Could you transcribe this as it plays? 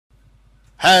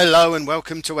Hello and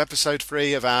welcome to episode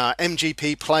 3 of our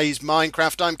MGP Plays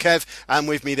Minecraft. I'm Kev, and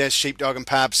with me there's Sheepdog and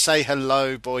Pab. Say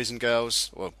hello, boys and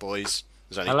girls. Well, boys.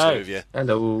 There's only Hello. two of you.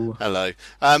 Hello. Hello.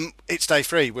 It's day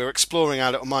 3. We're exploring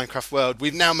our little Minecraft world.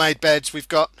 We've now made beds. We've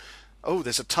got... Oh,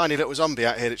 there's a tiny little zombie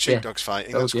out here that Sheepdog's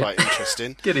fighting. That's quite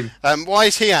interesting. Get him. Why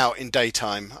is he out in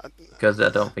daytime? Because I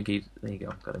don't think he's... There you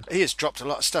go. Got him. He has dropped a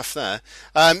lot of stuff there.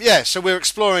 Yeah, so we're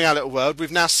exploring our little world.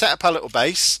 We've now set up our little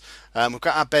base. We've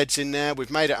got our beds in there.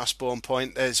 We've made it our spawn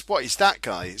point. There's... What is that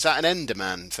guy? Is that an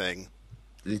Enderman thing?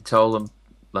 Is he tall and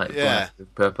black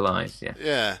with purple eyes? Yeah.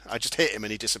 Yeah, I just hit him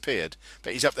and he disappeared.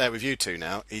 But he's up there with you two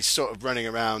now. He's sort of running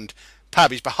around.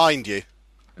 Pab, he's behind you.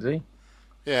 Is he?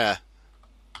 Yeah.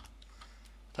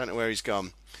 Don't know where he's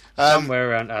gone. Somewhere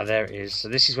around... Oh, there it is. So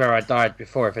this is where I died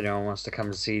before, if anyone wants to come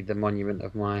and see the monument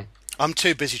of my... I'm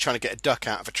too busy trying to get a duck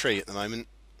out of a tree at the moment.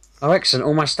 Oh, excellent.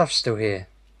 All my stuff's still here.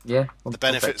 Yeah. The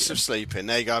benefits of sleeping.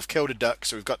 There you go. I've killed a duck,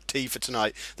 so we've got tea for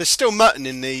tonight. There's still mutton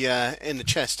in the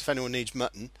chest if anyone needs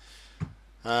mutton.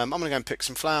 I'm going to go and pick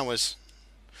some flowers.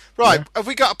 Right, Have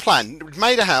we got a plan? We've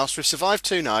made a house, we've survived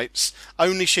 2 nights,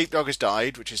 only Sheepdog has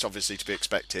died, which is obviously to be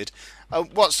expected.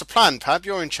 What's the plan, Pab?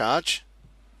 You're in charge.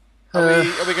 Are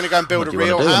we going to go and build a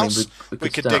real house? We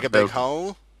could dig a big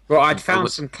hole. Well, I'd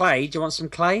found some clay. Do you want some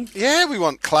clay? Yeah, we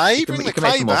want clay. Bring the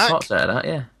clay back. More pots out of that,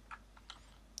 yeah.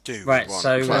 Right,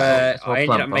 so I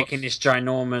ended up making this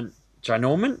ginormous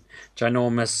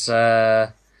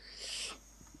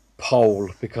pole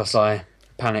because I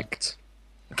panicked.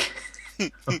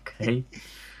 Okay.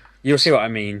 You'll see what I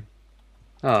mean.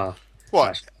 Oh.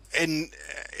 What?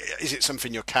 Is it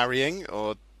something you're carrying,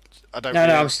 or I don't? No,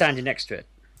 I'm standing next to it.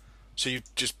 So you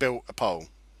just built a pole.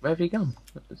 Where have you gone?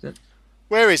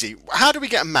 Where is he? How do we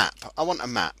get a map? I want a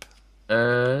map.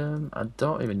 I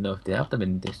don't even know if they have them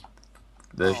in this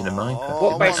version of Minecraft.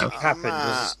 What basically happened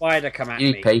was a spider come at me.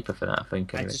 You need paper for that, I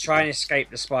think. And to try and escape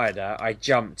the spider, I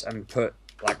jumped and put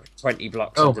like 20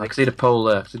 blocks. Oh, I can see the pole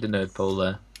there. I see the nerd pole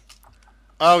there.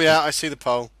 Oh yeah, I see the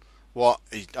pole. What?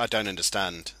 I don't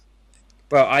understand.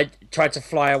 Well, I tried to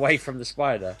fly away from the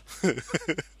spider. Did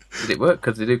it work?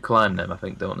 Because they do climb them, I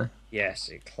think, don't they? Yes,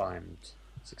 it climbed.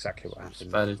 That's exactly what happened.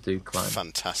 Spiders do climb.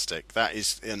 Fantastic. That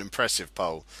is an impressive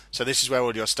pole. So this is where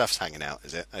all your stuff's hanging out,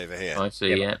 is it? Over here? I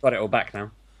see, yeah. Got it all back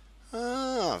now.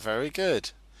 Ah, very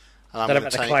good. I don't know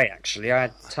about the clay, actually. I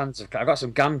had tons of clay. I got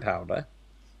some gunpowder.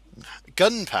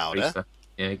 Gunpowder? Creeper.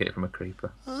 Yeah, you get it from a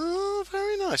creeper. Oh,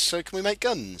 very nice. So can we make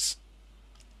guns?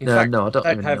 In fact, I don't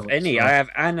even have know any. I have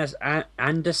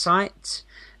andesite,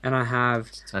 and I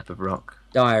have type of rock.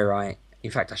 Diorite. In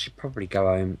fact, I should probably go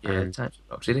home and... types of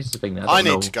rocks. It is the thing now. I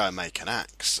need to go and make an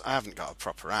axe. I haven't got a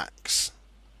proper axe.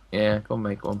 Yeah, go and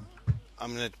make one.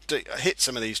 I'm going to hit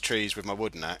some of these trees with my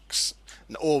wooden axe,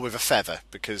 or with a feather,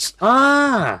 because...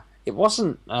 Ah! It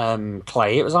wasn't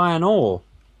clay, it was iron ore.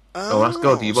 Oh, that's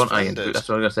good. You want splendid. iron. That's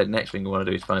what I'm going to say. Next thing you want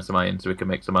to do is find some iron so we can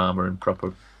make some armour and proper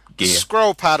gear. The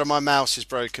scroll pad on my mouse is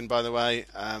broken, by the way,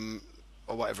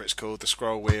 or whatever it's called, the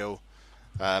scroll wheel.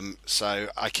 So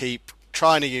I keep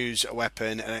trying to use a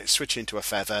weapon and it's switching to a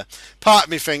feather. Part of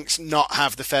me thinks not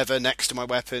have the feather next to my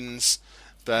weapons,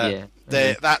 but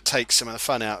that takes some of the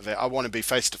fun out of it. I want to be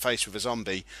face to face with a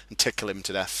zombie and tickle him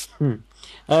to death.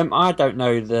 I don't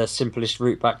know the simplest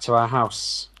route back to our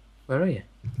house. Where are you?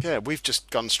 Yeah, we've just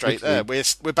gone straight there.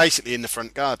 We're basically in the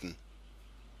front garden.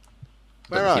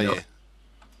 Where are you?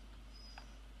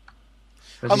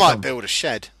 I might build a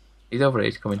shed. He's over here.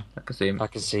 He's coming. I can see him. I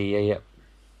can see, yeah.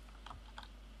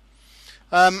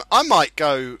 I might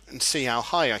go and see how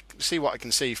high see what I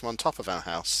can see from on top of our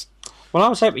house. Well, I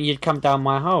was hoping you'd come down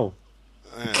my hole.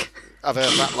 I've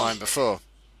heard that line before.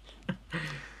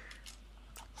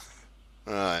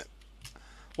 Right.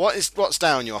 What's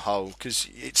down your hole? Because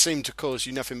it seemed to cause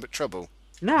you nothing but trouble.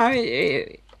 No,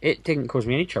 it didn't cause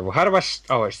me any trouble. How do I...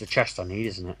 Oh, it's the chest I need,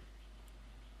 isn't it?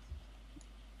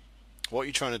 What are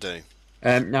you trying to do?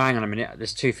 No, hang on a minute.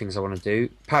 There's 2 things I want to do.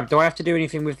 Pab, do I have to do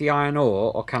anything with the iron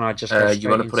ore, or can I just go you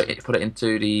want to put it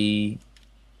into the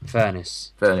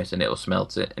furnace, and it'll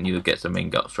smelt it, and you'll get some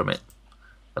ingots from it.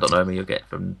 I don't know how many you'll get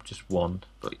from just one,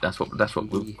 but that's what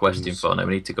we're questing for now.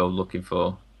 We need to go looking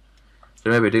for.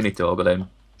 So maybe we do need to all go down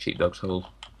Sheepdog's hole.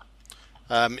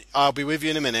 I'll be with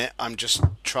you in a minute. I'm just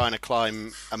trying to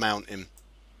climb a mountain.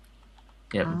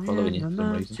 Yeah, I'm following you for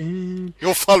some reason.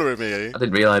 You're following me, are you? I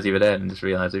didn't realise you were there and just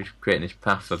realised you were creating this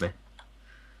path for me.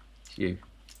 It's you.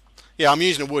 Yeah, I'm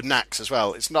using a wooden axe as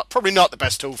well. It's probably not the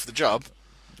best tool for the job,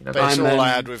 but it's all I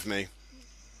had with me.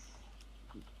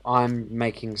 I'm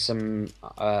making some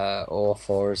ore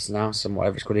for us now, some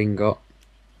whatever it's called, ingot.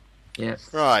 Yeah.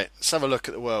 Right, let's have a look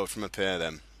at the world from up here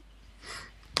then.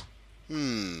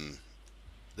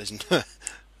 There's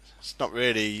It's not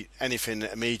really anything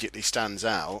that immediately stands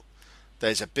out.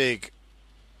 There's a big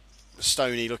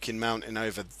stony looking mountain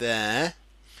over there.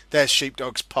 There's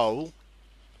Sheepdog's pole.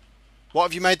 What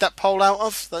have you made that pole out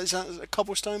of? Is that a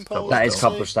cobblestone pole? That is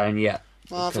cobblestone, yeah.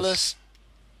 Marvellous.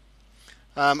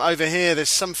 Over here there's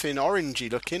something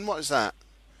orangey looking. What is that?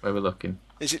 Where we're looking.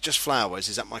 Is it just flowers?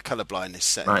 Is that my colour blindness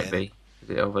set Might in? be. Is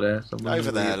it over there somewhere?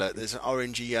 Over there, look, there's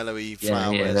orangey, yellowy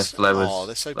flowers. Yeah, there's flowers. Oh,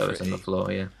 they're so flowers pretty. on the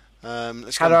floor, yeah.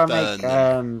 Let's How go do and I burn make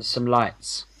them. some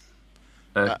lights?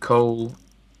 Coal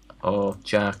or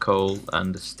charcoal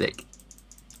and a stick.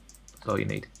 That's all you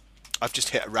need. I've just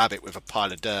hit a rabbit with a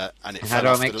pile of dirt and it How fell do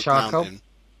I off make the charcoal?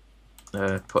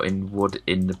 Mountain. Putting wood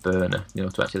in the burner,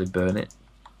 to actually burn it.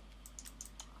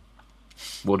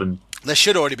 Wood and... There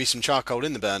should already be some charcoal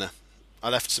in the burner. I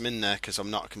left some in there because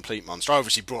I'm not a complete monster. I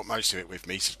obviously brought most of it with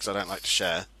me because I don't like to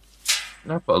share.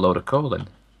 No, I put a load of coal in.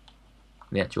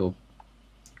 The actual...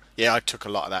 Yeah, I took a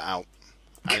lot of that out.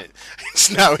 And it's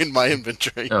now in my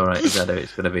inventory. Alright, is that how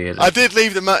it's going to be, is it? I did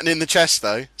leave the mutton in the chest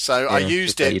though, so I Yeah,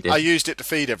 used you it. did. I used it to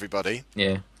feed everybody.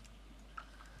 Yeah.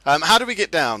 How do we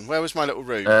get down? Where was my little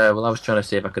route? Well, I was trying to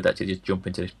see if I could actually just jump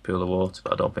into this pool of water,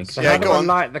 but I don't think So so. Yeah, how do go I on.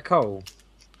 light the coal?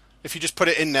 If you just put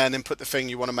it in there and then put the thing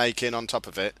you want to make in on top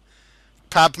of it.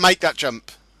 Pab, make that jump.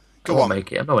 Go I won't on.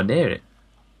 make it. I'm nowhere near it.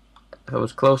 If I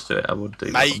was close to it, I would do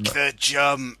it. Make the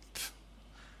jump.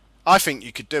 I think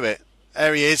you could do it.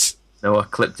 There he is. No, I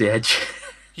clipped the edge.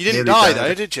 You didn't Nearly die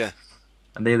died. though, did you?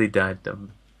 I nearly died.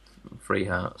 3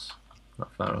 hearts.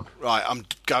 Not far off. Right, I'm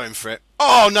going for it.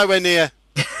 Oh, nowhere near.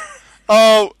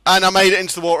 Oh, and I made it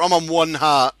into the water. I'm on 1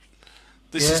 heart.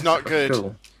 This Yeah, is not that was good.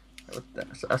 Cool.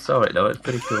 I saw it though. It's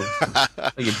pretty cool.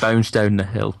 You bounce down the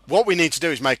hill. What we need to do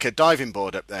is make a diving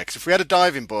board up there. Because if we had a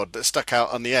diving board that stuck out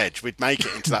on the edge, we'd make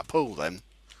it into that pool then.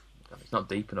 It's not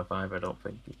deep enough either. I don't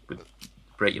think. It would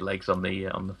break your legs on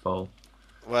the fall.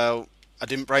 Well, I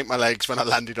didn't break my legs when I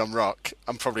landed on rock.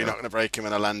 I'm probably not going to break him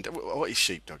when I land. What is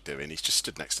Sheepdog doing? He's just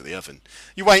stood next to the oven.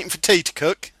 You waiting for tea to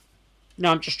cook? No,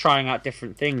 I'm just trying out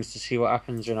different things to see what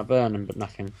happens when I burn them, but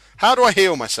nothing. How do I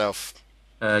heal myself?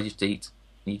 Just eat.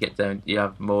 You get down. You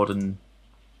have more than.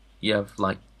 You have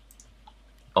like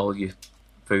all your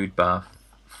food bar,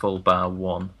 full bar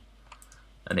 1,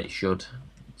 and it should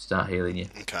start healing you.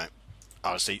 Okay.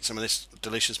 I'll just eat some of this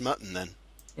delicious mutton then.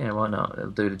 Yeah, why not?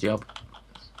 It'll do the job.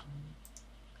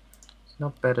 It's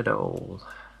not bad at all.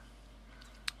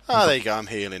 Ah, there you go. I'm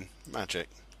healing. Magic.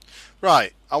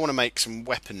 Right. I want to make some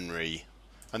weaponry.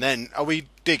 And then, are we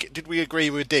did we agree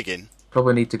we were digging?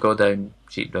 Probably need to go down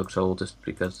Sheepdog's hole just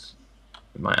because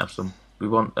we might have some. We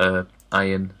want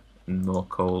iron and more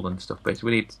coal and stuff.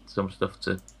 Basically, we need some stuff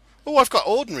to. Oh, I've got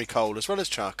ordinary coal as well as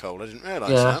charcoal. I didn't realise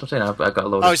Yeah, that. that's what I'm saying. I've got a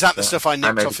load. Oh, of is that the stuff I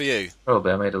nicked made, off of you?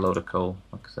 Probably, I made a load of coal.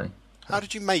 Like I say, How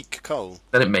did you make coal?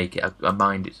 I didn't make it. I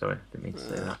mined it. Sorry, didn't mean to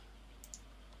say that.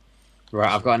 Right,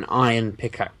 I've got an iron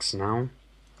pickaxe now.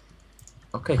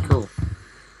 Okay, cool.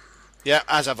 Yeah,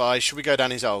 as have I. Should we go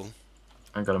down his hole?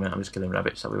 Hang on a minute. I'm just killing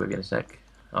rabbits. I'll be with you in a sec.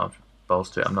 Oh, balls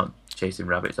to it. I'm not chasing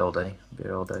rabbits all day. I'll be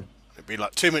here all day. It'd be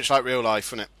like too much like real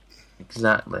life, wouldn't it?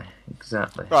 Exactly.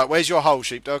 Right, where's your hole,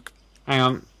 Sheepdog? Hang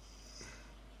on.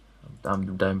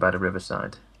 I'm down by the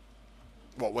riverside.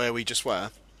 What, where we just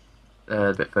were?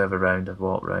 A bit further round. I've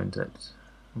walked round it.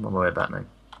 I'm on my way back now.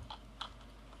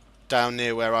 Down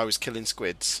near where I was killing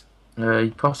squids.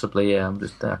 Possibly, yeah. I'm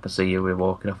just there. I can see you. We're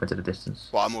walking off into the distance.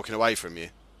 Well, I'm walking away from you.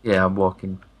 Yeah, I'm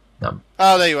walking.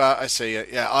 Oh, there you are. I see you.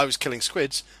 Yeah, I was killing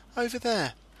squids over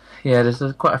there. Yeah, there's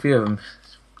quite a few of them.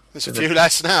 There's a few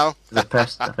less now. They're a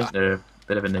pest. I think they're a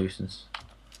bit of a nuisance.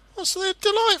 Oh, so they're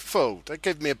delightful. They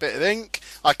give me a bit of ink.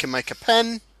 I can make a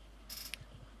pen.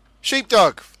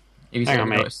 Sheepdog. Hang on,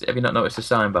 mate. Have you not noticed the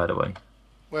sign, by the way?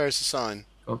 Where is the sign?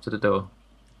 Go up to the door.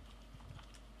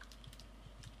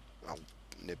 Oh,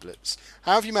 niblets.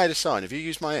 How have you made a sign? Have you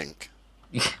used my ink?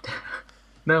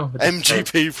 No.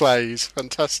 MGP plays.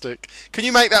 Fantastic. Can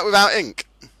you make that without ink?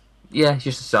 Yeah, it's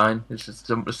just a sign. There's just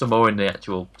some more in the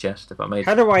actual chest. If I made.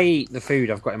 How do I eat the food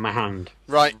I've got in my hand?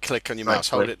 Right click on your Right mouse.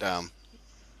 Hold click. it down.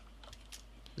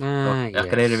 Ah, I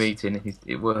can hear him eating.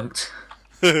 It worked.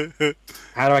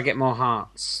 How do I get more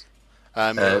hearts?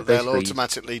 They'll basically,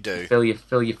 automatically do. Fill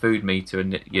your food meter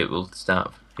and it will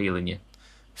start healing you.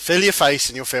 Fill your face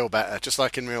and you'll feel better, just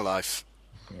like in real life.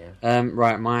 Yeah.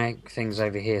 Right, my thing's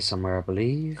over here somewhere, I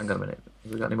believe. Hang on a minute.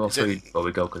 Have we got any more Is it- food before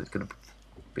we go? Because it's going to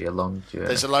be a long journey.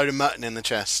 There's a load of mutton in the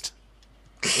chest.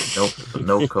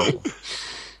 No coal.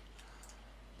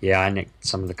 Yeah, I nicked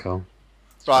some of the coal.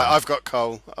 Right, I've got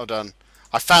coal. Hold on.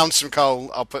 I found some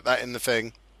coal. I'll put that in the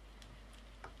thing.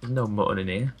 There's no mutton in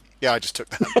here. Yeah, I just took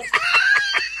that.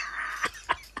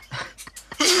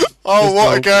 Oh,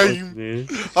 what a Just game!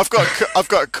 I've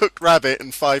got a cooked rabbit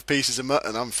and 5 pieces of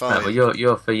mutton. I'm fine. Right, well,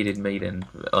 you're feeding me then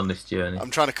on this journey.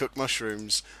 I'm trying to cook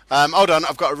mushrooms. Hold on,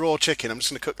 I've got a raw chicken. I'm just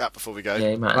going to cook that before we go. Yeah,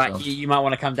 you might as Right, well. you might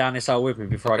want to come down this hole with me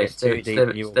before I get too deep.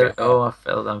 And you will get Oh, I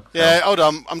fell down. Yeah, hold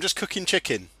on. I'm just cooking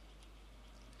chicken.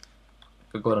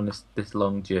 We're going on this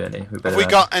long journey. Have we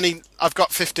got any? I've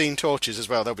got 15 torches as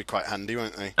well. They'll be quite handy,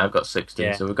 won't they? I've got 16,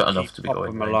 Yeah, so we've got enough keep to be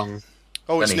going. popping along.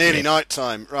 Oh, it's Any nearly minute. night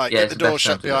time. Right, Yeah, get it's the the door best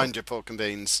time shut to go. behind you, pork and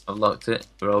beans. I've locked it.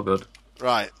 We're all good.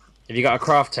 Right. Have you got a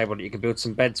craft table that you can build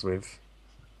some beds with?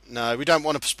 No, we don't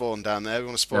want to spawn down there. We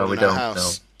want to spawn No, we in our don't,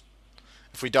 house.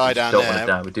 If we die We down don't want to there...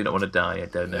 die. We do not want to die. I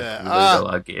don't know. Yeah. We lose all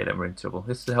our gear and we're in trouble.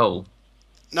 This is the hole.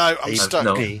 No, I'm stuck.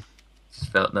 No. Me.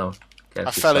 Just fell. No. Okay, I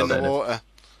just fell in the down it. water.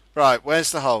 Right,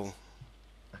 where's the hole?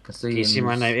 I can see Can you him. see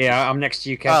my name? Yeah, I'm next to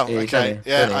you, Oh, Kev. Yeah, okay. don't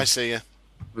Yeah, you? I see you.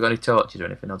 We got any torches or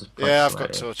anything? I'll just plank Yeah, I've some got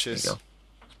out here. torches. There you go.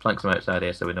 Just plank some outside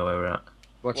here so we know where we're at.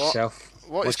 Watch What? yourself.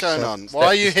 What is Watch going yourself. on? Why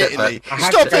are you Step hitting back. me? I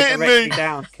had Stop to go hitting directly me!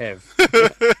 down,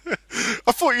 Kev.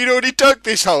 I thought you'd already dug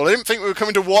this hole. I didn't think we were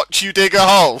coming to watch you dig a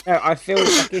hole. No, I feel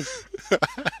like it's...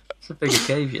 It's a big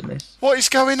occasion, this. What is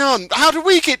going on? How do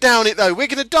we get down it, though? We're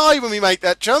going to die when we make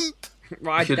that jump.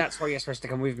 Right, should- that's why you're supposed to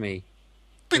come with me.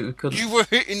 We couldn't- You were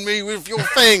hitting me with your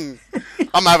thing.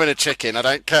 I'm having a chicken. I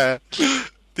don't care.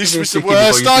 This Give me was a the chicken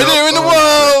worst before you idea drop. in the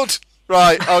Oh, world.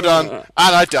 Right, hold on. And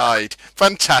I died.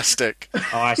 Fantastic. Oh,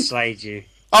 I slayed you.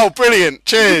 Oh, brilliant.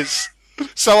 Cheers.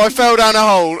 So I fell down a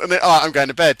hole and then, alright, I'm going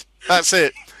to bed. That's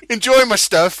it. Enjoy my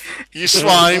stuff, you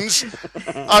slimes.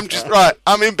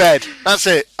 I'm in bed. That's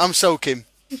it. I'm sulking.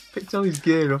 Picked all his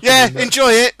gear up. Yeah, and then-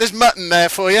 enjoy it. There's mutton there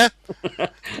for you.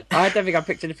 I don't think I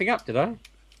picked anything up, did I?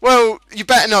 Well, you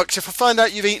better not, 'cause if I find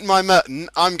out you've eaten my mutton,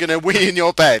 I'm going to wee in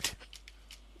your bed.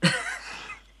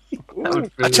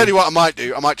 I tell you what I might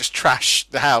do. I might just trash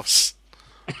the house.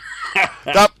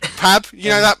 That Pab, you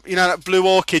know that blue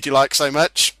orchid you like so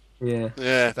much? Yeah.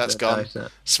 Yeah, that's gone. Nice, that. Oh,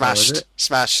 is Smashed. it?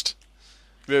 Smashed.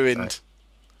 Ruined. Right.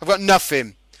 I've got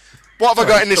nothing. What have I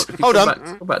got in this? Hold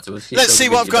on. Come back to us. Let's see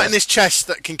what I've got in this chest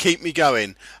that can keep me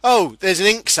going. Oh, there's an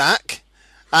ink sac,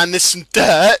 and there's some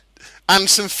dirt, and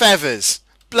some feathers.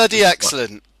 Bloody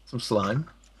excellent. Some slime.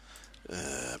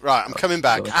 Right, I'm coming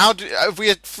back. Have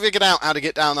we figured out how to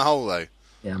get down the hole, though?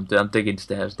 Yeah, I'm digging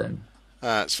stairs down.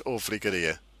 That's awfully good of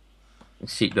you.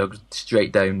 Sheepdog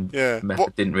straight down Yeah.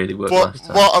 method didn't really work last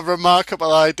time. What a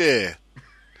remarkable idea.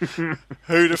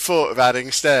 Who'd have thought of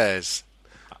adding stairs?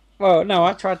 Well, no,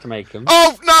 I tried to make them.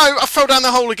 Oh, no! I fell down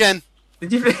the hole again.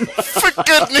 Did you? For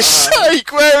goodness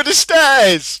sake, where are the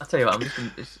stairs? I'll tell you what. I'm just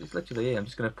gonna, it's literally here. I'm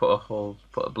just gonna put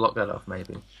a block that off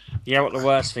maybe. Yeah, what the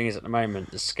worst thing is at the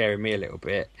moment that's scaring me a little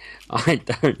bit. I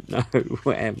don't know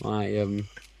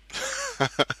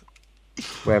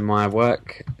where my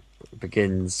work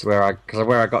begins. Where I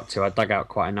got to, I dug out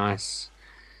quite a nice.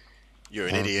 You're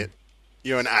an idiot.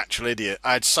 You're an actual idiot.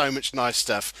 I had so much nice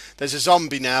stuff. There's a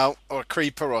zombie now, or a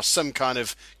creeper, or some kind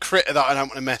of critter that I don't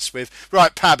want to mess with.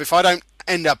 Right, Pab, if I don't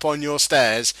end up on your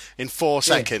stairs in 4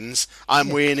 seconds, I'm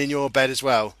weeing in your bed as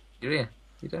well. You're here.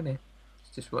 You're down here.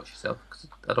 Just watch yourself, because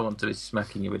I don't want to be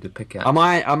smacking you with a pickaxe.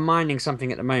 I'm mining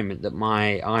something at the moment that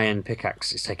my iron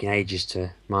pickaxe is taking ages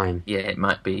to mine. Yeah, it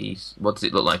might be. What does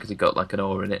it look like? Has it got like an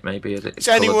ore in it? Maybe. Has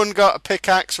anyone got a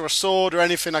pickaxe or a sword or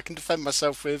anything I can defend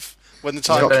myself with when the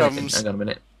time comes? Hang on a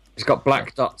minute. It's got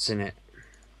black dots in it.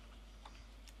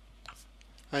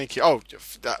 Thank you. Oh,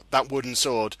 that wooden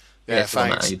sword. Yeah, it's the one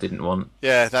thanks. that you didn't want.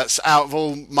 Yeah, that's out of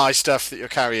all my stuff that you're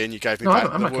carrying. You gave me No, back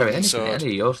I'm the not carrying wooden anything. sword.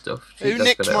 Any of your stuff. Who Sheepdog's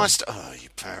nicked got it my all. stuff? Oh, you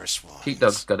pair of swines.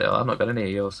 Sheepdog's got it all. I've not got any of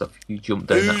your stuff. You jumped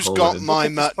down that Who's hole. got with him. my What could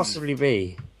this mutton? possibly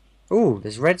be? Ooh,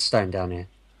 there's redstone down here.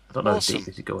 I don't know Awesome. how deep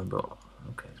is it going, but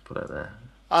okay, let's put it there.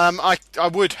 I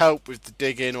would help with the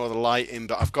digging or the lighting,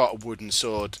 but I've got a wooden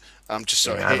sword. I'm just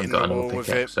sort Yeah, of I hitting haven't got the another wall with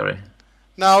pickaxe. it. Sorry.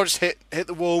 No, I'll just hit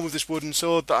the wall with this wooden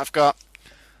sword that I've got.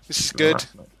 This is good.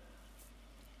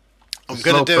 I'm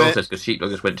going to do it. Because Sheepdog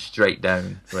just went straight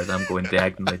down, whereas I'm going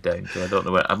diagonally down, so I don't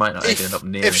know where. I might not end up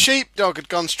near If him. Sheepdog had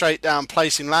gone straight down,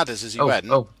 placing ladders as he went.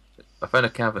 Oh, I found a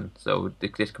cavern, so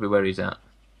this could be where he's at.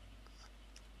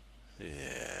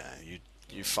 Yeah,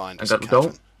 you find I us a got cavern.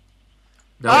 don't.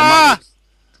 No, Ah!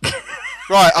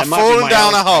 Right, I've That might be fallen my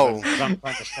down a old hole. cavern, 'cause I'm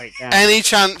going straight down. Any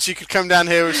chance you could come down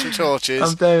here with some torches?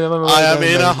 I'm down. I'm on my I way am down,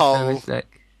 in a down, hole. down a sec.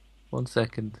 1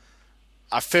 second.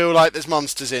 I feel like there's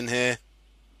monsters in here.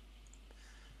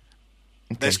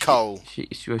 There's coal.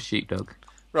 You're a Sheepdog.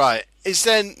 Right. Has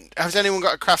anyone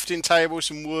got a crafting table,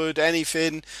 some wood,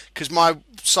 anything? Because my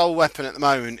sole weapon at the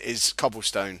moment is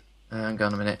cobblestone. Hang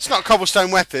on a minute. It's not a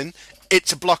cobblestone weapon.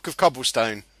 It's a block of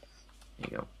cobblestone. There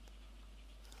you go.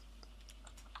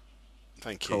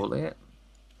 Thank you. Coal it.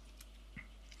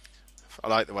 I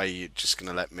like the way you're just going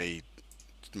to let me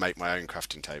make my own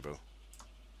crafting table.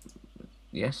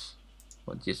 Yes.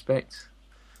 What do you expect?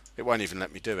 It won't even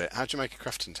let me do it. How do you make a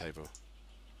crafting table?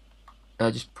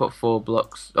 Just put 4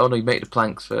 blocks. Oh no, you make the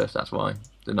planks first. That's why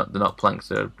they're not planks.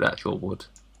 They're actual wood.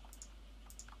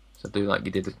 So do like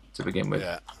you did to begin with.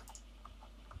 Yeah.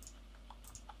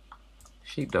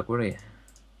 Sheepdog, where are you?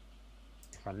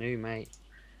 If I knew, mate.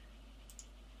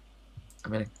 I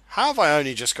mean, How have I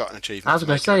only just got an achievement? I was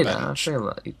going to say that. I bench? feel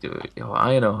like you do it. Oh,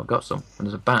 I know. I've got some. And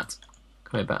there's a bat.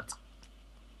 Come here, bat.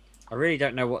 I really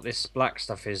don't know what this black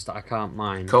stuff is that I can't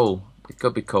mine. Coal. It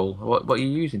could be coal. What are you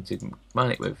using to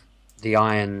mine it with? The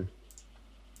iron.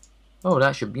 Oh,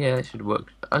 that should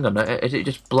work. Hang on. Is it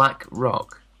just black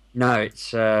rock? No,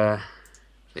 it's It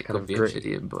kind could of be grit.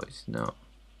 obsidian, but it's not.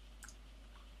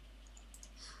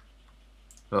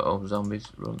 Uh-oh, zombies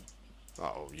run.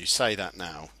 Oh, you say that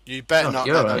now. You better Oh, not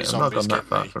you're let alright. those I'm not zombies gone that get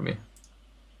far me. from you.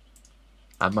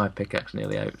 I have my pickaxe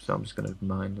nearly out, so I'm just going to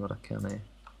mine what I can here.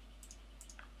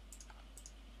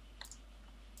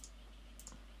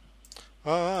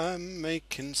 I'm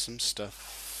making some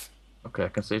stuff. Okay, I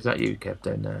can see. Is that you, Kev,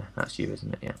 down there? That's you,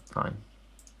 isn't it? Yeah, fine.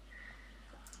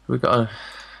 We've got a...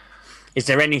 Is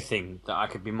there anything that I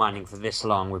could be mining for this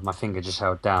long with my finger just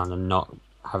held down and not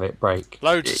have it break?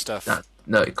 Loads of stuff.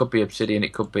 No, it could be obsidian.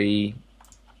 It could be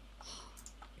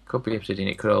obsidian.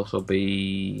 It could also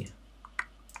be...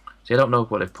 See, I don't know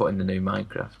what they've put in the new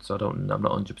Minecraft, so I'm not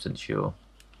 100% sure.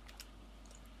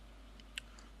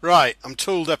 Right, I'm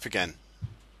tooled up again.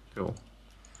 Cool.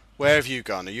 Where have you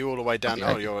gone? Are you all the way down?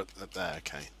 Okay. Oh, you're up there.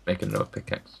 Okay. Making another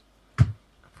pickaxe.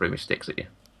 Threw my sticks at you.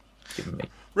 Giving me.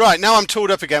 Right, now I'm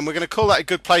tooled up again. We're going to call that a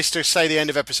good place to say the end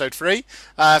of episode 3.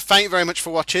 Thank you very much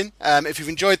for watching. If you've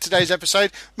enjoyed today's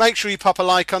episode, make sure you pop a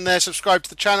like on there, subscribe to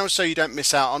the channel so you don't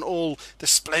miss out on all the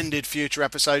splendid future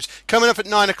episodes. Coming up at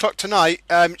 9 o'clock tonight,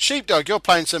 Sheepdog, you're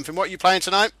playing something. What are you playing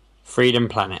tonight? Freedom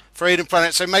Planet. Freedom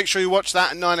Planet, so make sure you watch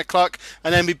that at 9 o'clock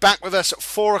and then be back with us at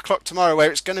 4 o'clock tomorrow where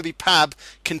it's going to be Pab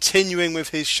continuing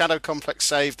with his Shadow Complex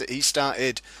save that he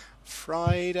started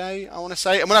Friday, I want to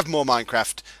say, and we'll have more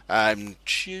Minecraft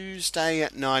Tuesday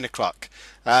at 9 o'clock.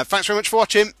 Thanks very much for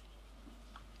watching.